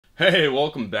Hey,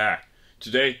 welcome back.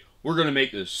 Today, we're going to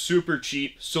make this super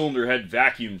cheap cylinder head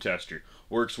vacuum tester.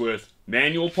 Works with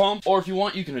manual pump, or if you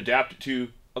want, you can adapt it to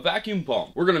a vacuum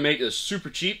pump. We're going to make this super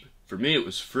cheap. For me, it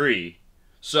was free.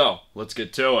 So, let's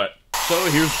get to it. So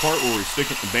here's the part where we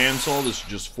stick it in the bandsaw. This is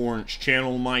just 4-inch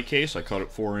channel in my case. I cut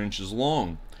it 4 inches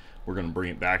long. We're going to bring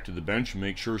it back to the bench and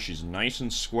make sure she's nice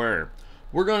and square.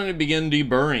 We're going to begin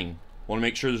deburring. Want to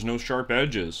make sure there's no sharp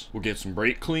edges. We'll get some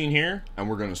brake clean here, and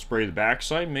we're going to spray the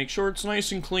backside and make sure it's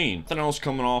nice and clean. Nothing else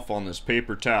coming off on this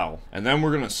paper towel. And then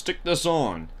we're going to stick this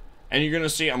on. And you're going to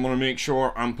see I'm going to make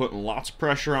sure I'm putting lots of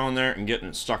pressure on there and getting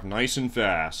it stuck nice and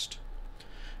fast.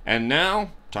 And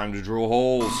now, time to drill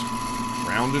holes.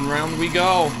 Round and round we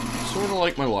go. Sort of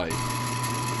like my life.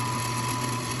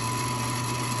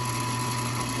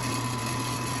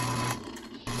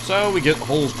 So we get the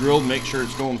holes drilled, make sure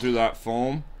it's going through that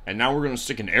foam. And now we're going to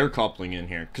stick an air coupling in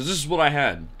here, because this is what I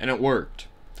had, and it worked.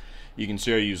 You can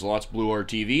see I use lots of blue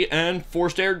RTV and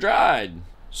forced air dried.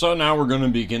 So now we're going to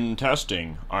begin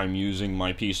testing. I'm using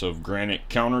my piece of granite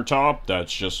countertop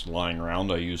that's just lying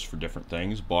around I use for different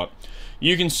things, but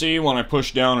you can see when I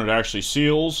push down it actually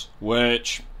seals,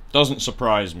 which doesn't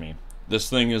surprise me. This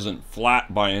thing isn't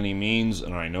flat by any means,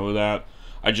 and I know that.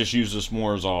 I just use this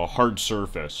more as a hard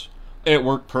surface. It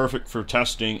worked perfect for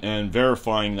testing and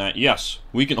verifying that, yes,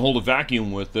 we can hold a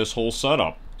vacuum with this whole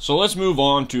setup. So let's move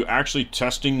on to actually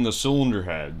testing the cylinder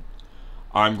head.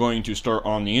 I'm going to start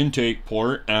on the intake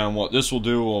port, and what this will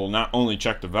do will not only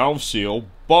check the valve seal,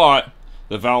 but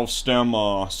the valve stem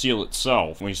seal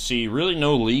itself. We see really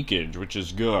no leakage, which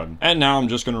is good. And now I'm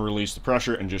just going to release the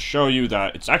pressure and just show you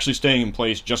that it's actually staying in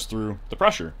place just through the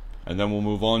pressure. And then we'll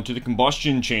move on to the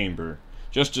combustion chamber,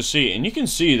 just to see, and you can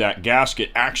see that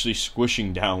gasket actually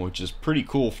squishing down, which is pretty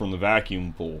cool from the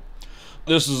vacuum pool.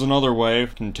 This is another way you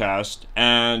can test,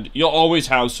 and you'll always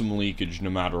have some leakage no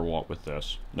matter what with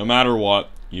this. No matter what,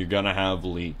 you're gonna have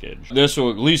leakage. This will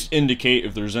at least indicate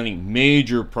if there's any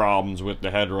major problems with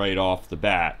the head right off the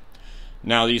bat.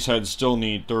 Now these heads still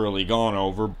need thoroughly gone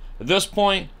over. At this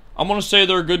point, I'm gonna say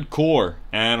they're a good core,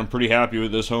 and I'm pretty happy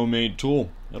with this homemade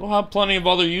tool. It'll have plenty of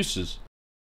other uses.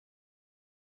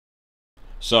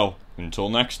 So, until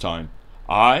next time,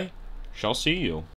 I shall see you.